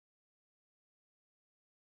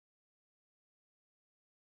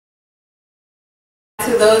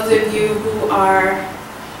those of you who are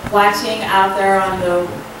watching out there on the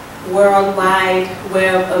World Wide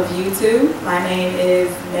Web of YouTube, my name is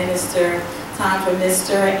Minister Tondra,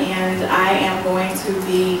 and I am going to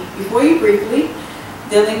be, before you briefly,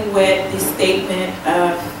 dealing with the statement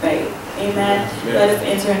of faith. Amen. Let us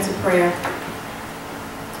enter into prayer.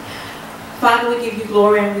 Father, we give you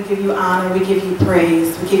glory and we give you honor. We give you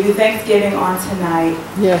praise. We give you thanksgiving on tonight.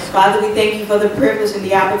 Yes. Father, we thank you for the privilege and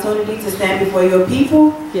the opportunity to stand before your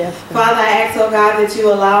people. Yes. Father, I ask, oh God, that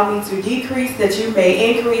you allow me to decrease, that you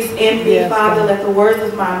may increase in me. Yes, Father, God. let the words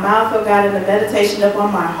of my mouth, oh God, and the meditation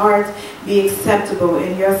upon my heart be acceptable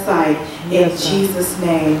in your sight. Yes, in God. Jesus'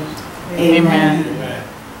 name, Amen. amen.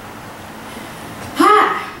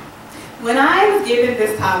 Hi. When I was given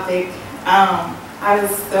this topic, I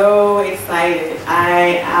was so excited.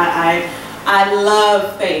 I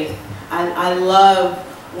love faith. I love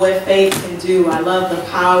what faith can do. I love the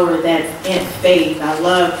power that's in faith. I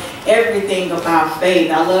love everything about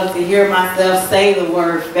faith. I love to hear myself say the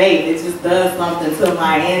word faith. It just does something to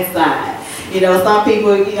my inside. You know, some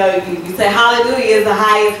people, you know, you say hallelujah is the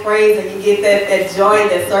highest praise and you get that joy,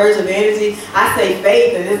 that surge of energy. I say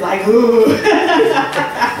faith and it's like, ooh.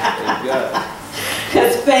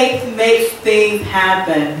 Because faith makes things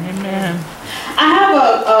happen. Amen. I have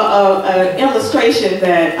an illustration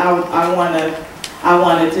that I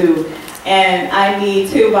want to do, and I need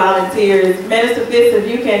 2 volunteers. Minister Fitz, if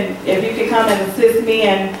you can come and assist me,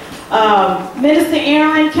 and Minister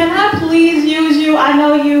Aaron, can I please use you? I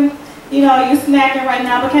know you're snacking right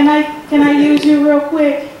now, but can I use you real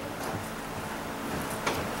quick?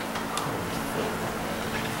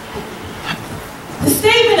 The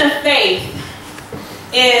statement of faith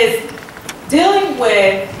is dealing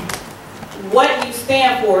with what you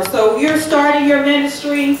stand for. So you're starting your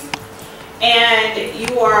ministries and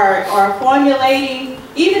you are formulating,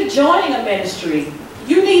 even joining a ministry.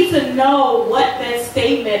 You need to know what that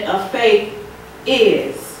statement of faith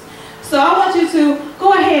is. So I want you to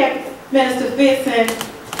go ahead, Minister Fitz,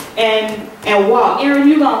 and walk. Aaron,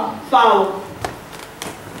 you're going to follow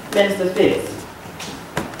Minister Fitz.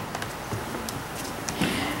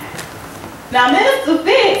 Now, Minister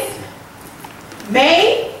Fitz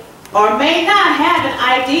may or may not have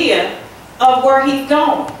an idea of where he's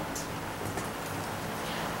going.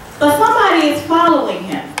 But somebody is following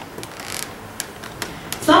him.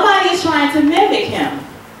 Somebody is trying to mimic him.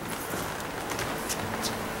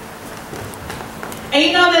 And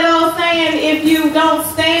you know that old saying, if you don't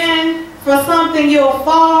stand for something, you'll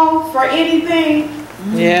fall for anything?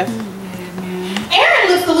 Yes.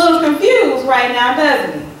 Aaron looks a little confused right now,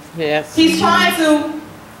 doesn't he? Yes. He's trying to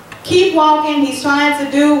keep walking. He's trying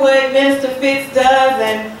to do what Minister Fitz does,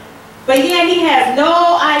 but yet he has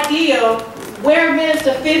no idea where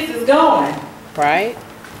Minister Fitz is going. Right.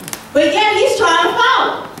 But yet he's trying to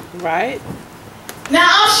follow. Right. Now,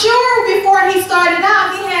 I'm sure before he started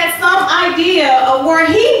out, he had some idea of where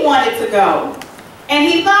he wanted to go. And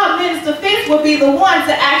he thought Minister Fitz would be the one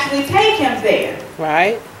to actually take him there.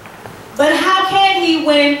 Right. But how can he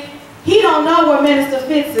when he don't know where Minister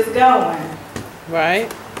Fitz is going?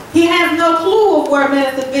 Right. He has no clue of where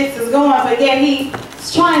Minister Fitz is going, but yet he's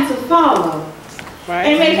trying to follow. Right.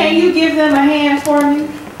 Amen. Can you give them a hand for me?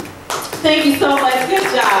 Thank you so much. Good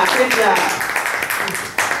job. Good job.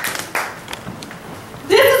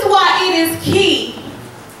 This is why it is key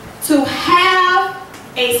to have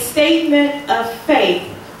a statement of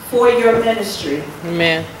faith for your ministry.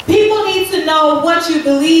 Amen. People need to know what you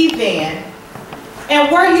believe in and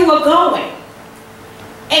where you are going.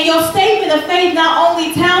 And your statement of faith not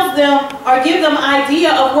only tells them or gives them an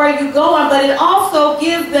idea of where you're going, but it also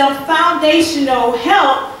gives them foundational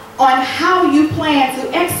help on how you plan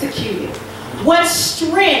to execute it. What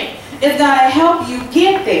strength is going to help you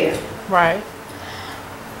get there? Right.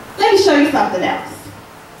 Let me show you something else.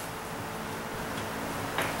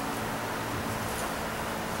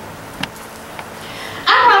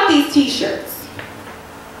 I brought these t-shirts.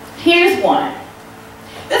 Here's one.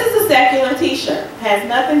 This is a secular t-shirt. Has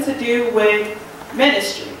nothing to do with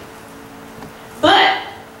ministry. But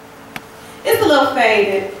it's a little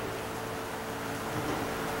faded.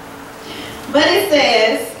 But it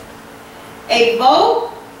says, a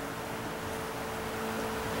vote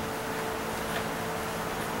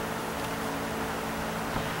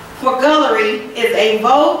for Gullery is a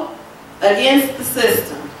vote against the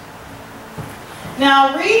system.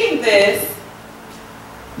 Now, reading this,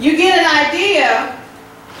 you get an idea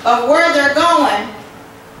of where they're going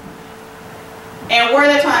and where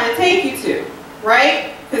they're trying to take you to,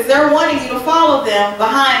 right? Because they're wanting you to follow them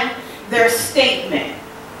behind their statement.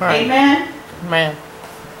 Right. Amen? Amen.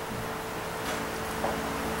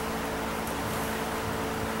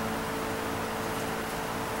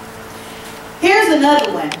 here's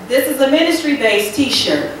another one. This is a ministry-based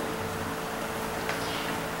t-shirt.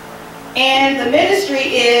 And the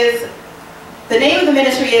name of the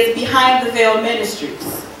ministry is Behind the Veil Ministries.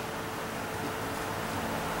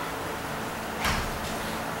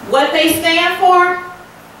 What they stand for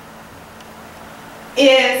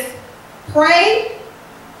is pray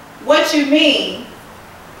what you mean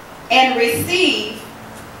and receive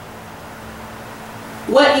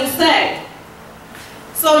what you say.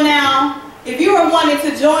 So now, if you are wanting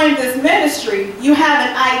to join this ministry, you have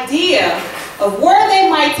an idea of where they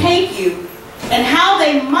might take you and how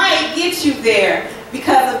they might get you there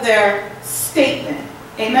because of their statement.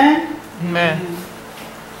 Amen? Amen.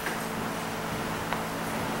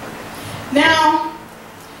 Now,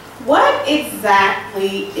 what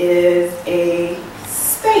exactly is a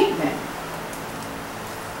statement?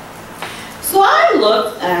 So I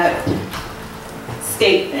looked at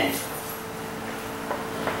statement,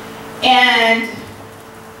 and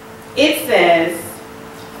it says,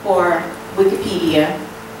 for Wikipedia,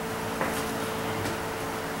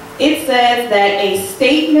 it says that a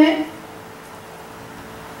statement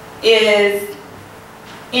is,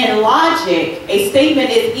 in logic, a statement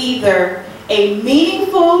is either a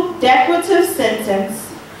meaningful declarative sentence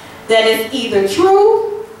that is either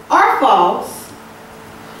true or false,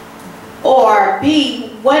 or B,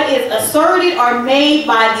 what is asserted or made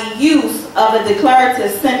by the use of a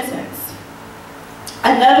declarative sentence.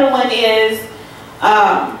 Another one is,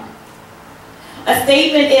 a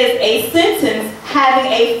statement is a sentence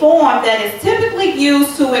having a form that is typically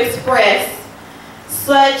used to express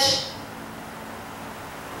such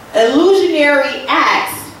illusionary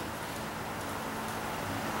acts,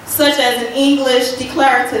 such as an English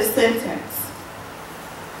declarative sentence.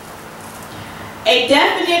 A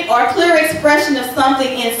definite or clear expression of something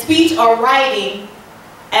in speech or writing,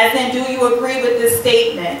 as in, do you agree with this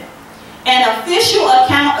statement? An official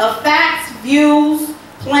account of facts, views,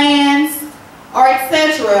 plans, or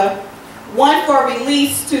etc., one for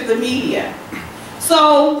release to the media.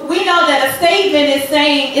 So we know that a statement is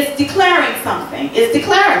saying, it's declaring something. It's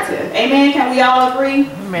declarative. Amen? Can we all agree?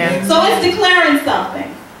 Amen. So it's declaring something.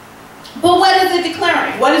 But what is it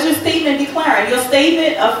declaring? What is your statement declaring? Your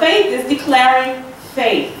statement of faith is declaring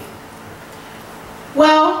faith.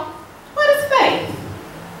 Well, what is faith?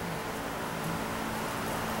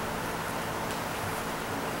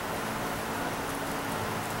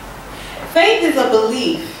 Faith is a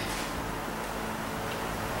belief.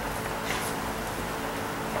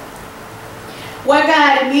 What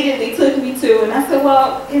God immediately took me to, and I said,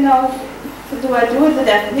 well, you know, do I do it the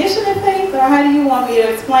definition of faith, or how do you want me to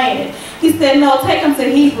explain it? He said, no, take them to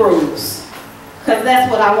Hebrews, because that's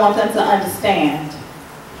what I want them to understand.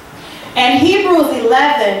 And Hebrews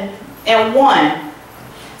 11:1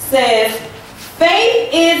 says, faith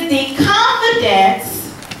is the confidence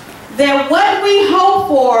that what we hope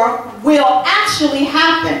for will actually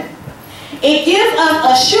happen. It gives us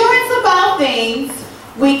assurance about things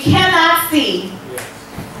we cannot see.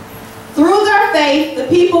 Through their faith, the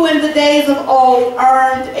people in the days of old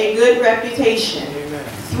earned a good reputation. Amen.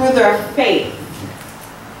 Through their faith.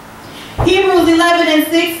 Hebrews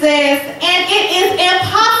 11:6 says, and it is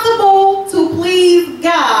impossible to please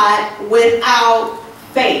God without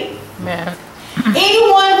faith. Amen.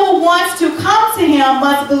 Anyone who wants to come to him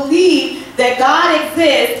must believe that God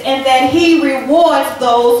exists and that he rewards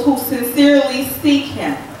those who sincerely seek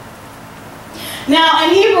him. Now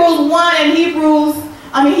in Hebrews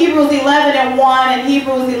 11:1 and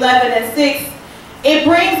Hebrews 11:6, it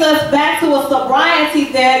brings us back to a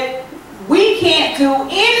sobriety that we can't do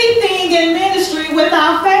anything in ministry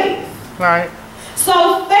without faith. Right.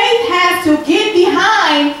 So faith has to get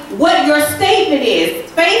behind what your statement is.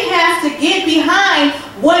 Faith has to get behind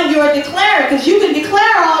what you're declaring. Because you can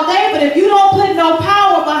declare all day, but if you don't put no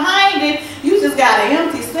power behind it, you just got an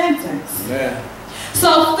empty sentence. Yeah.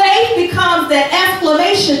 So faith becomes that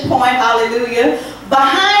exclamation point, hallelujah,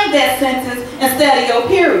 behind that sentence instead of your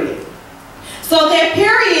period. So that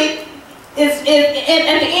period is at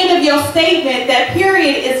the end of your statement, that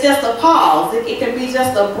period is just a pause. It can be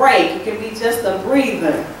just a break. It can be just a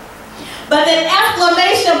breather. But that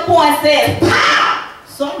exclamation point says, pow!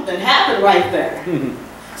 Something happened right there.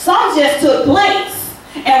 Something just took place.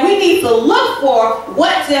 And we need to look for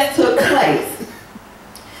what just took place.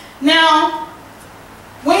 Now,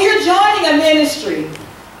 when you're joining a ministry,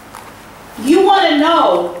 you want to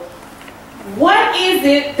know, what is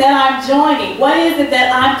it that I'm joining? What is it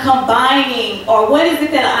that I'm combining? Or what is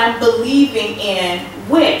it that I'm believing in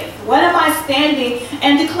with? What am I standing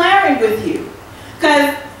and declaring with you?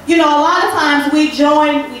 Because you know, a lot of times we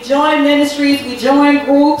join ministries, we join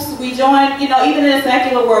groups, we join, you know, even in the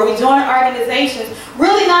secular world, we join organizations,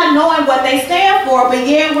 really not knowing what they stand for, but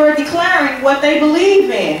yet we're declaring what they believe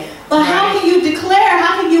in. But how can you declare,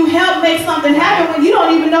 how can you help make something happen when you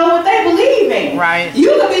don't even know what they believe in? Right.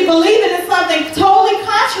 You could be believing in something totally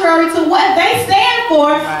contrary to what they stand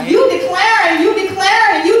for. Right. You declare and you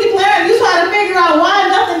declare and you declare and you try to figure out why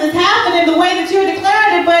nothing is happening the way that you're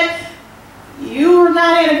declaring it, but you're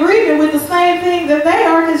not in agreement with the same thing that they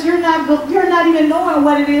are, because you're not even knowing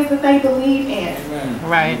what it is that they believe in.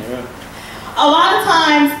 Right. A lot of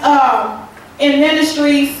times in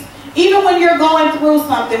ministries, even when you're going through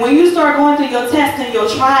something, when you start going through your tests and your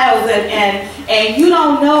trials and you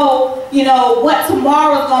don't know, you know, what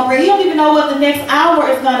tomorrow is going to bring, you don't even know what the next hour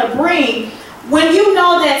is going to bring, when you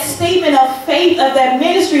know that statement of faith of that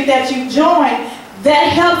ministry that you join,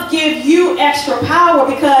 that helps give you extra power,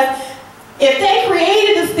 because if they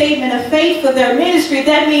created a statement of faith for their ministry,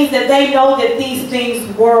 that means that they know that these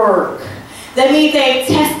things work. That means they've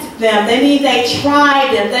tested them. That means they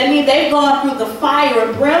tried them. That means they've gone through the fire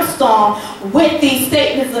and brimstone with these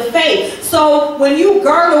statements of faith. So when you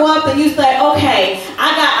girdle up and you say, okay,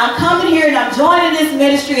 I'm coming here and I'm joining this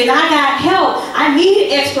ministry and I got help. I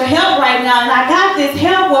need extra help right now and I got this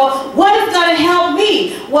help. Well, what is going to help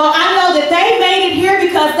me? Well, I know that they made it here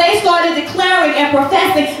because they started declaring and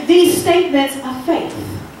professing these statements of faith.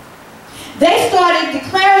 They started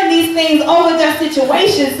declaring these things over their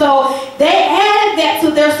situation, so they added that to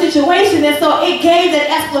their situation, and so it gave that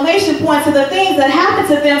exclamation point to the things that happened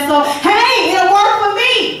to them. So, hey, it'll work for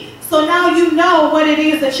me. So now you know what it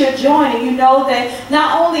is that you're joining. You know that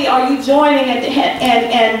not only are you joining and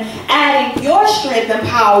adding your strength and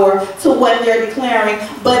power to what they're declaring,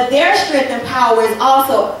 but their strength and power is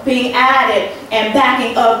also being added and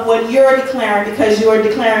backing up what you're declaring, because you're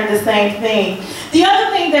declaring the same thing. The other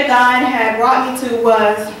thing that God had brought me to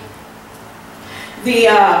was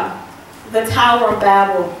the Tower of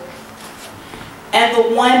Babel and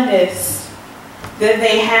the oneness that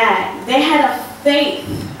they had. They had a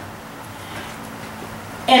faith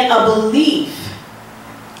and a belief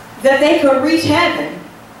that they could reach heaven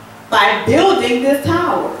by building this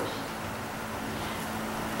tower.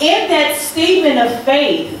 In that statement of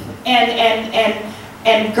faith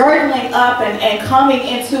and girdling up and coming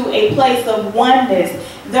into a place of oneness,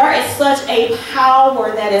 there is such a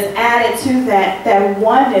power that is added to that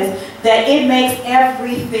oneness that it makes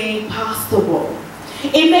everything possible.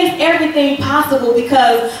 It makes everything possible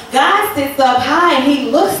because God sits up high and he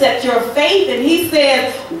looks at your faith and he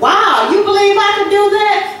says, wow, you believe I can do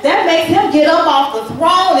that? That makes him get up off the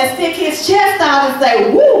throne and stick his chest out and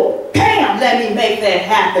say, woo, bam, let me make that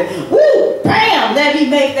happen. Woo, bam, let me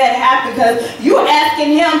make that happen, because you're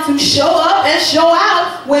asking him to show up and show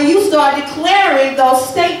out when you start declaring those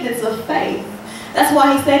statements of faith. That's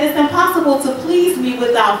why he said it's impossible to please me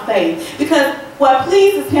without faith. Because what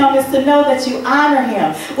pleases him is to know that you honor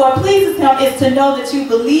him. What pleases him is to know that you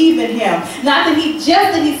believe in him. Not that he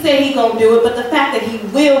said he's going to do it, but the fact that he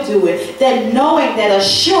will do it. That knowing, that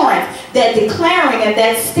assurance, that declaring, and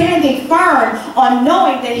that standing firm on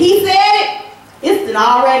knowing that he said it, it's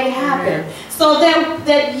already happened. Amen. So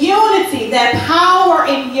that unity, that power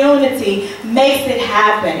in unity makes it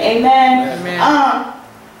happen. Amen. Amen.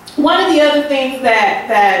 One of the other things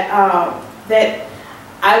that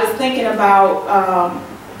I was thinking about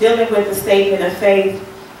dealing with the statement of faith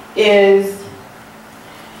is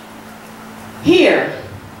here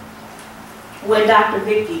with Dr.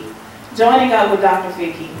 Vicky, joining up with Dr.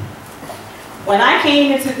 Vicky. When I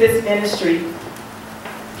came into this ministry,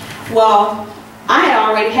 well, I had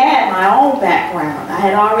already had my own background. I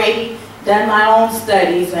had already done my own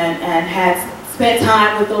studies and had spent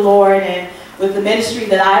time with the Lord, and with the ministry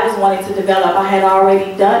that I was wanting to develop, I had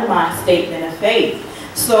already done my statement of faith.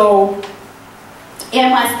 So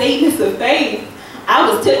in my statements of faith, I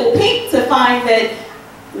was tickled pink to find that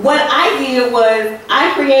what I did was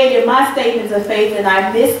I created my statements of faith and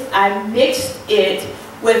I mixed it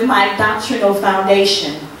with my doctrinal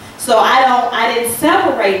foundation. So I didn't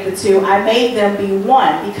separate the two. I made them be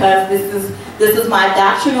one, because this is my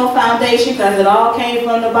doctrinal foundation, because it all came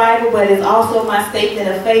from the Bible, but it's also my statement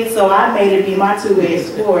of faith. So I made it be my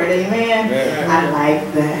two-edged sword. Amen. Yeah. I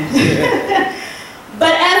like that. Yeah.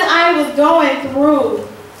 But as I was going through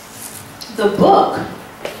the book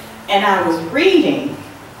and I was reading,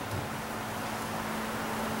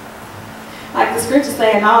 like the scripture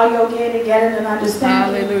saying, all you'll get an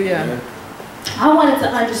understanding. Hallelujah. I wanted to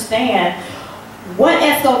understand what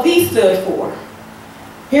SOV stood for.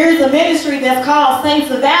 Here's a ministry that's called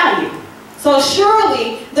Saints of Value. So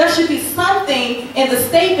surely there should be something in the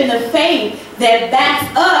statement of faith that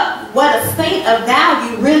backs up what a saint of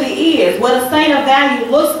value really is, what a saint of value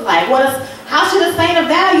looks like, how should a saint of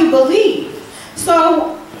value believe.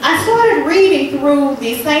 So I started reading through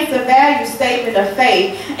the Saints of Value statement of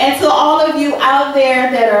faith, and to all of you out there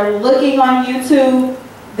that are looking on YouTube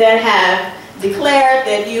that have declared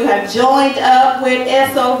that you have joined up with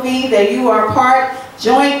SOV, that you are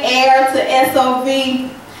joint heir to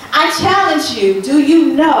SOV, I challenge you, do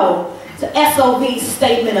you know the SOV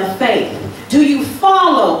statement of faith? Do you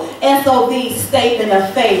follow SOV statement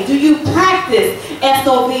of faith? Do you practice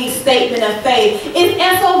SOV statement of faith? Is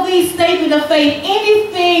SOV statement of faith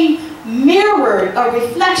anything mirrored, a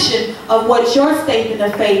reflection of what your statement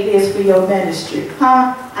of faith is for your ministry?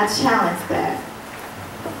 I challenge that.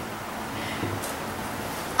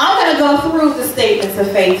 I'm going to go through the statements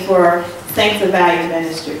of faith for Saints of Value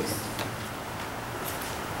Ministries.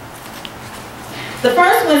 The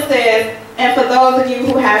first one says, and for those of you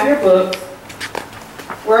who have your books,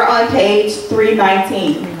 we're on page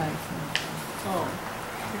 319.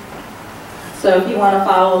 So if you want to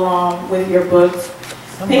follow along with your books,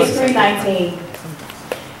 page 319.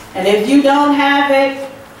 And if you don't have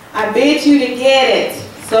it, I bid you to get it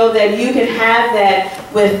so that you can have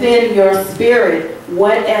that within your spirit,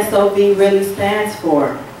 what SOV really stands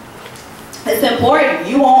for. It's important.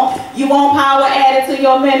 You want power added to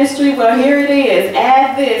your ministry? Well, here it is.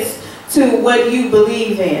 Add this to what you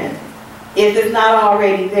believe in, if it's not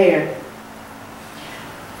already there.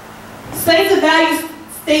 Saints of Value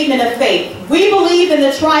statement of faith. We believe in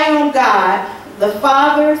the triune God, the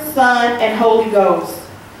Father, Son, and Holy Ghost.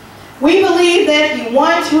 We believe that the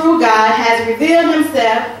one true God has revealed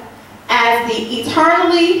himself as the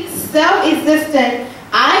eternally self-existent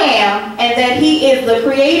I am, and that he is the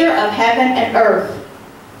creator of heaven and earth.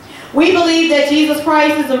 We believe that Jesus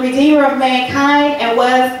Christ is the Redeemer of mankind and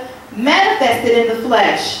was manifested in the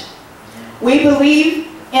flesh. We believe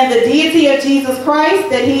in the deity of Jesus Christ,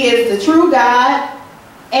 that he is the true God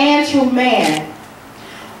and true man.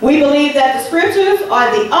 We believe that the scriptures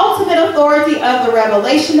are the ultimate authority of the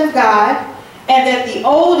revelation of God, and that the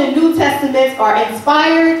Old and New Testaments are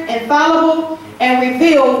inspired, infallible, and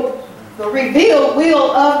the revealed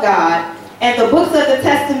will of God, and the books of the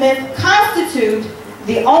Testament constitute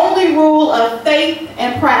the only rule of faith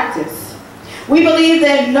and practice. We believe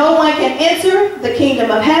that no one can enter the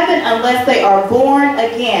kingdom of heaven unless they are born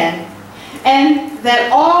again, and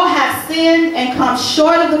that all have sinned and come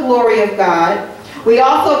short of the glory of God. We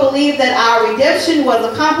also believe that our redemption was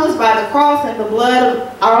accomplished by the cross and the blood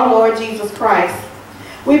of our Lord Jesus Christ.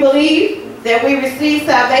 We believe that we receive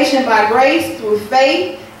salvation by grace through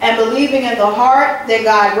faith and believing in the heart that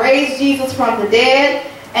God raised Jesus from the dead,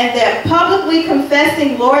 and that publicly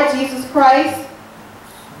confessing Lord Jesus Christ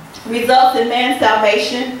results in man's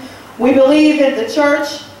salvation. We believe that the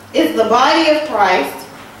church is the body of Christ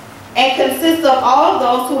and consists of all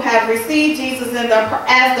those who have received Jesus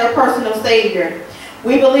as their personal Savior.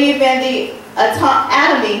 We believe in the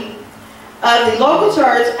autonomy of the local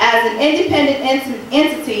church as an independent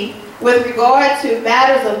entity with regard to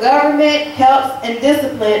matters of government, health, and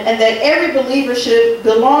discipline, and that every believer should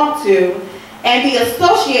belong to and be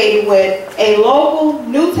associated with a local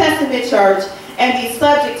New Testament church and be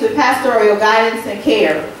subject to pastoral guidance and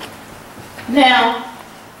care. Now,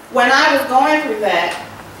 when I was going through that,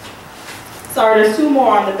 sorry, there's two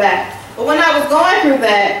more on the back, but when I was going through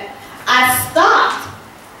that, I stopped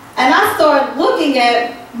and I started looking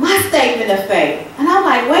at my statement of faith, and I'm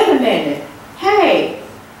like, wait a minute, hey,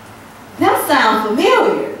 that sounds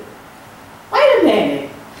familiar. Wait a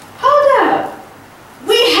minute. Hold up.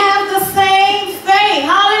 We have the same faith.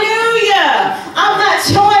 Hallelujah. I'm not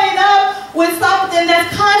joining up with something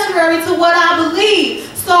that's contrary to what I believe.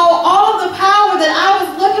 So all of the power that I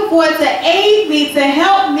was looking for to aid me, to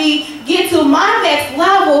help me get to my next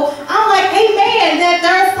level, I'm like, amen, that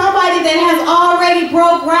there's somebody that has already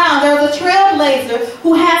broke ground. There's a trailblazer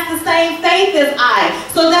who has the same faith as I.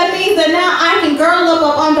 So that means that now I can girdle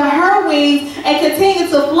up under her wings and continue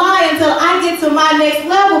to fly until I get to my next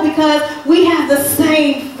level, because we have the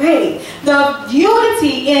same faith. The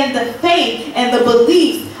unity in the faith and the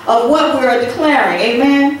beliefs of what we are declaring.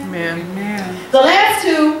 Amen? Amen. The last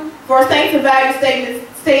two for Saints of Value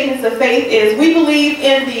statements of faith is, we believe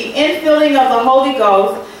in the infilling of the Holy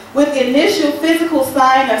Ghost with the initial physical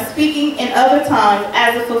sign of speaking in other tongues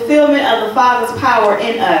as a fulfillment of the Father's power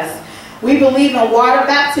in us. We believe in water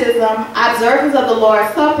baptism, observance of the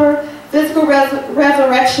Lord's Supper, physical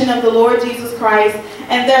resurrection of the Lord Jesus Christ,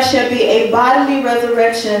 and there shall be a bodily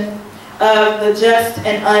resurrection of the just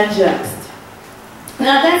and unjust.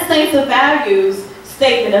 Now that Saints of Values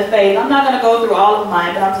statement of faith. I'm not going to go through all of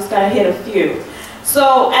mine, but I'm just going to hit a few.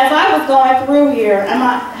 So as I was going through here, how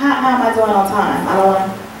am I doing on time? I don't want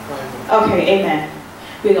to. Okay, amen.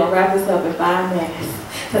 We're going to wrap this up in 5 minutes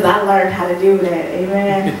because I learned how to do that.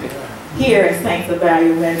 Amen. Here at Saints of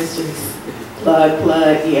Value Ministries.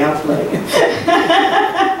 Plug, yeah, I'm plugging.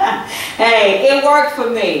 Hey, it worked for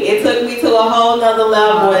me. It took me to a whole nother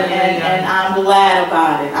level, and I'm glad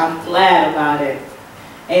about it. I'm glad about it.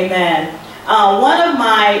 Amen. One of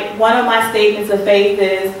my statements of faith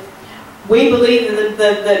is, we believe that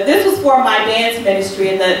this was for my dance ministry,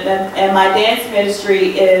 and my dance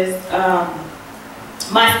ministry is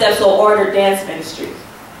My Steps Are Ordered Dance Ministry.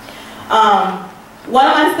 One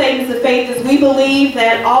of my statements of faith is, we believe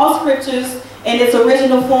that all scriptures in its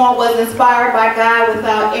original form was inspired by God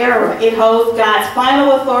without error. It holds God's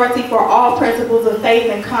final authority for all principles of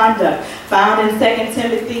faith and conduct, found in 2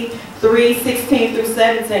 Timothy 3:16 through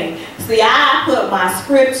 17. See, I put my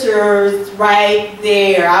scriptures right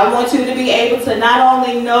there. I want you to be able to not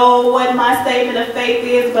only know what my statement of faith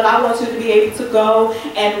is, but I want you to be able to go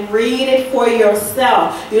and read it for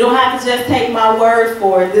yourself. You don't have to just take my word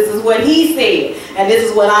for it. This is what he said, and this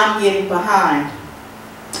is what I'm getting behind.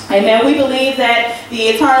 Amen. We believe that the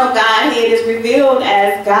eternal Godhead is revealed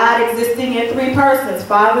as God existing in 3 persons,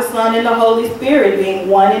 Father, Son, and the Holy Spirit, being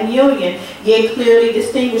one in union, yet clearly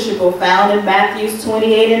distinguishable, found in Matthew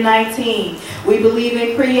 28 and 19. We believe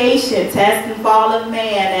in creation, test and fall of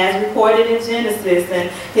man, as recorded in Genesis, and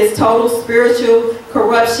his total spiritual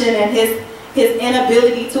corruption and his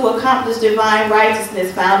inability to accomplish divine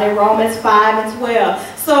righteousness, found in Romans 5 and 12.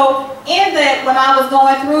 So in that, when I was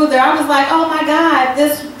going through there, I was like, oh my God,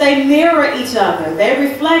 they mirror each other. They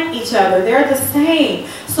reflect each other. They're the same.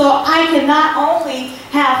 So I can not only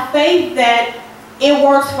have faith that it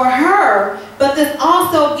works for her, but this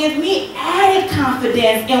also gives me added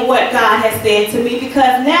confidence in what God has said to me,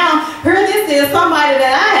 because now here this is somebody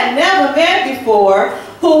that I had never met before,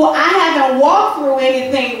 who I haven't walked through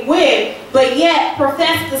anything with, but yet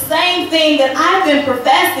profess the same thing that I've been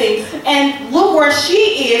professing. And look where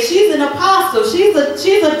she is. She's an apostle. She's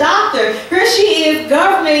a doctor. Here she is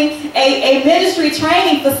governing a ministry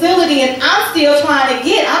training facility, and I'm still trying to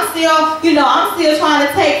I'm still trying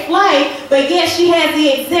to take flight, but yet she has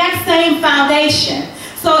the exact same foundation.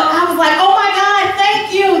 So I was like, oh my God,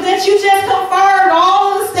 thank you that you just confirmed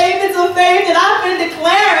all of the statements of faith that I've been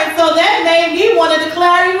declaring. So that made me want to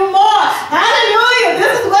declare even more. Hallelujah.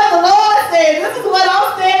 This is what the Lord said. This is what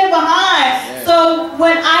I'm standing behind. Yeah. So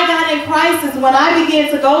when I got in crisis, when I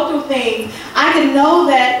began to go through things, I could know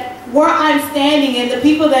that where I'm standing and the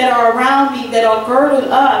people that are around me that are girded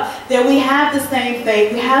up, that we have the same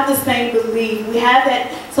faith, we have the same belief, we have that.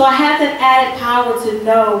 So I have that added power to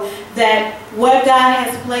know that what God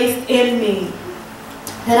has placed in me,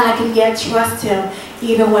 that I can yet trust him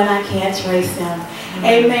even when I can't trace him. Mm-hmm.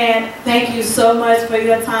 Amen. Thank you so much for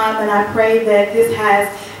your time, and I pray that this has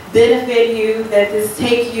benefited you, that this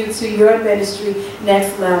take you to your ministry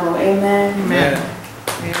next level. Amen. Amen.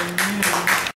 Amen.